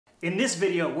In this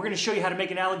video, we're going to show you how to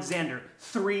make an Alexander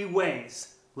 3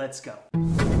 ways. Let's go.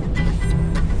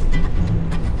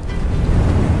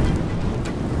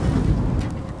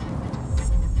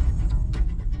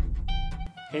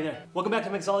 Hey there, welcome back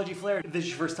to Mixology Flaired. If this is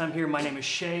your first time here, my name is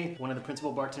Shea, one of the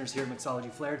principal bartenders here at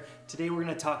Mixology Flaired. Today we're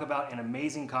going to talk about an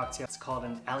amazing cocktail. It's called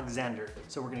an Alexander.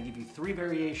 So we're going to give you 3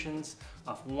 variations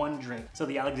of one drink. So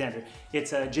the Alexander,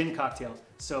 it's a gin cocktail.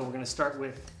 So we're going to start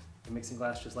with a mixing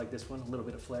glass just like this one, a little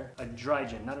bit of Flair. A dry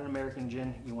gin, not an American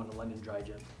gin, you want a London dry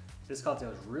gin. This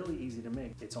cocktail is really easy to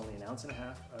make. It's only 1.5 ounces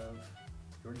of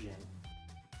your gin.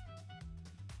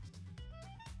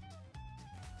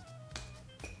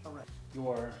 All right.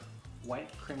 Your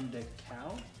white creme de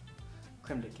cacao,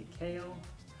 creme de cacao,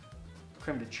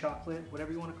 creme de chocolate,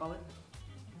 whatever you want to call it.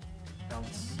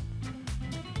 Ounce.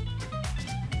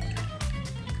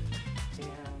 And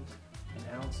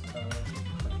 1 ounce of creme.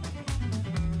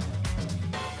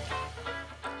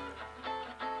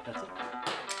 That's it.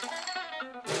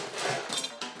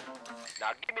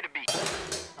 Now give me the beat.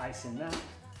 Ice in that.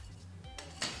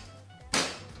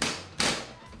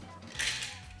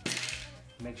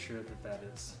 Make sure that that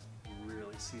is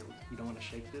really sealed. You don't want to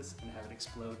shake this and have it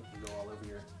explode and go all over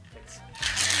your face.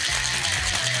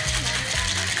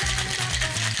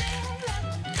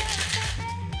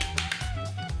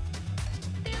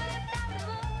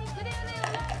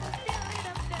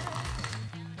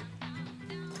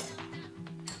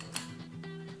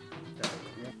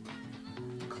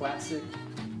 Classic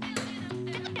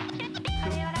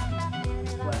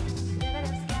Coupe glass.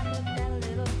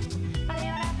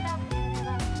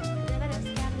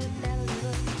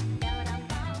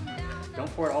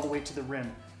 Don't pour it all the way to the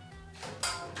rim,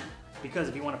 because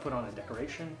if you want to put on a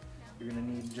decoration, you're going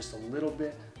to need just a little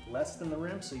bit less than the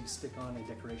rim, so you stick on a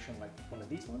decoration like one of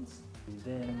these ones. And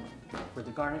then for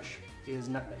the garnish is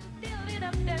nutmeg.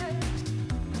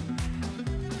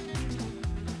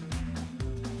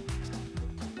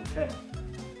 Okay,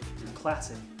 your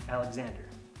classic Alexander.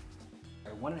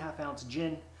 1.5 ounce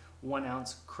gin, 1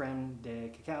 ounce creme de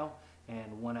cacao,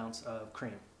 and 1 ounce of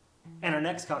cream. And our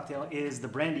next cocktail is the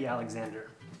Brandy Alexander.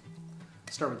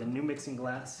 Start with a new mixing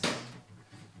glass.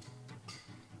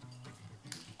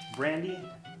 Brandy,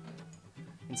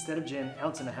 instead of gin, 1.5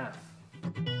 ounces.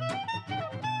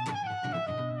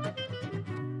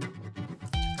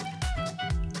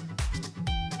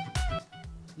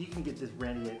 You can get this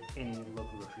brandy at any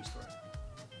local grocery store.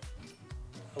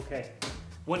 Okay,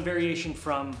 one variation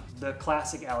from the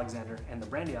classic Alexander and the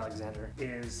Brandy Alexander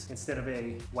is, instead of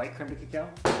a white creme de cacao,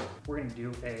 we're going to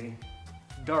do a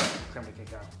dark creme de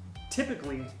cacao.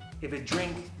 Typically, if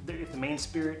the main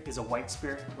spirit is a white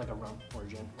spirit, like a rum or a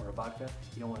gin or a vodka,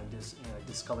 you don't want to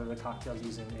discolor the cocktail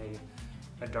using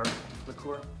a dark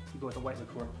liqueur. You go with a white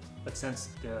liqueur. But since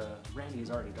the brandy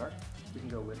is already dark, we can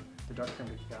go with the dark creme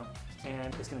de cacao,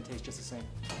 and it's going to taste just the same.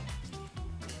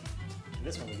 And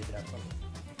this one we get to have fun with.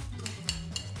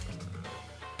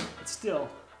 It's still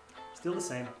the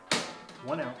same,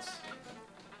 1 ounce.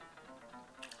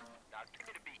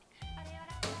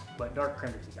 But dark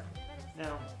creme de cacao.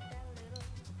 Now,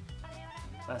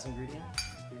 last ingredient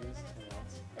is 1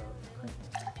 ounce of cream.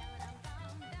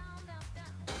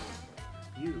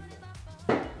 Beautiful,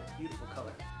 beautiful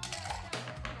color.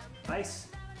 Ice.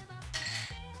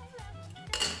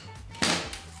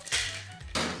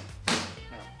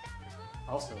 Now,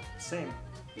 also, same,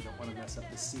 you don't want to mess up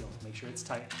the seal. Make sure it's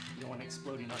tight. You don't want it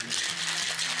exploding on you.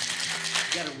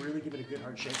 You gotta really give it a good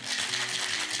hard shake.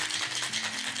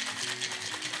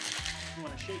 You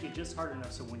want to shake it just hard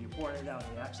enough so when you pour it out,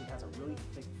 it actually has a really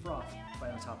thick froth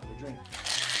right on top of the drink.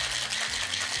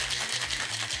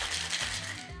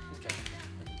 Okay.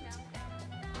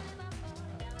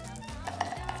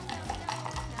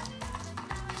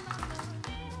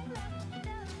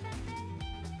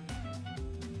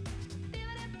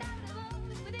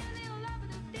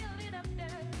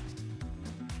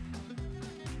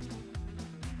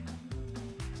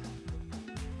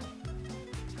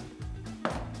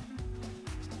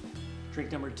 Drink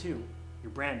number 2,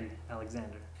 your Brandy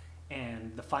Alexander.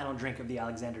 And the final drink of the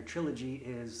Alexander trilogy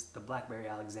is the Blackberry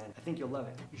Alexander. I think you'll love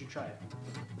it. You should try it.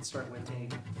 Let's start with a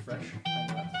fresh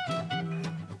pint glass.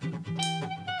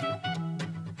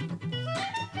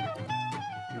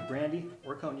 Your brandy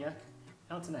or cognac,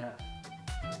 1.5 ounces.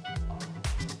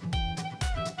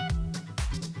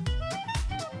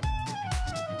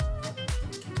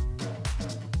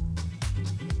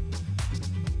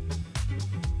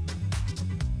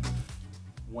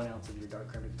 1 ounce of your dark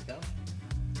creme de cacao.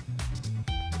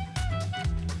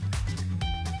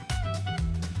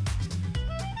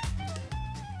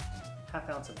 1/2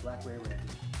 ounce of Blackberry Red.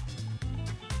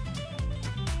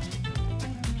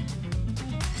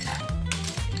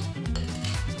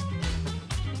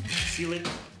 seal it,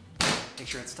 make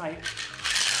sure it's tight.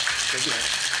 Good to go.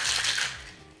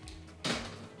 I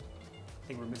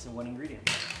think we're missing one ingredient.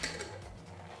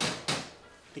 I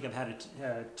think I've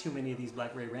had too many of these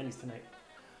Blackberry Randys tonight.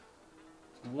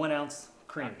 1 ounce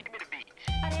cream. Give me the beat.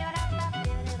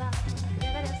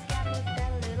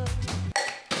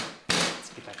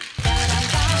 Let's get back in.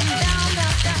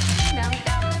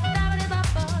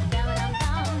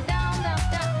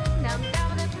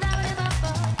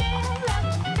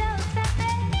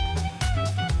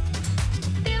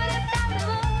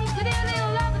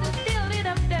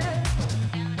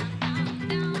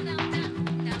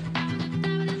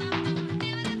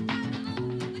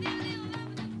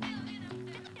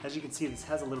 As you can see, this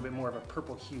has a little bit more of a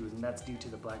purple hue, and that's due to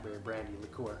the Blackberry Brandy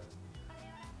liqueur.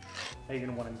 Now you're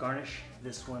going to want to garnish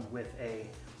this one with a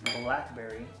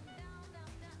blackberry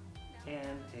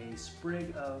and a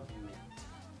sprig of mint.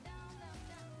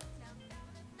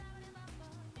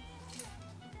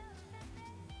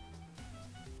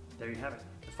 There you have it,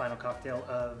 the final cocktail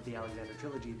of the Alexander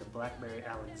trilogy, the Blackberry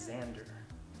Alexander.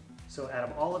 So out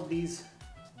of all of these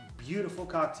beautiful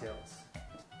cocktails,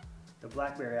 the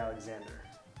Blackberry Alexander,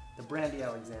 the Brandy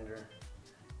Alexander,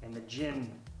 and the gin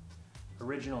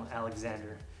original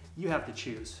Alexander, you have to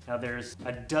choose. Now there's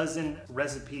a dozen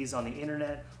recipes on the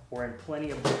internet or in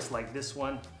plenty of books like this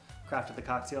one, Craft of the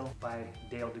Cocktail by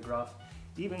Dale DeGroff.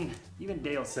 Even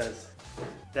Dale says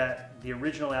that the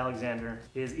original Alexander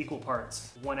is equal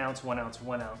parts, 1 ounce, 1 ounce,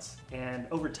 1 ounce. And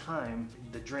over time,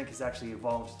 the drink has actually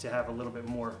evolved to have a little bit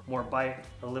more bite,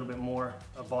 a little bit more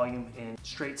volume in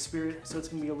straight spirit, so it's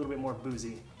gonna be a little bit more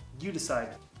boozy. You decide.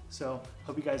 So,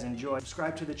 hope you guys enjoy.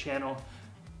 Subscribe to the channel.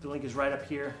 The link is right up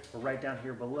here or right down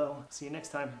here below. See you next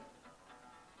time.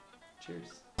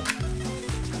 Cheers.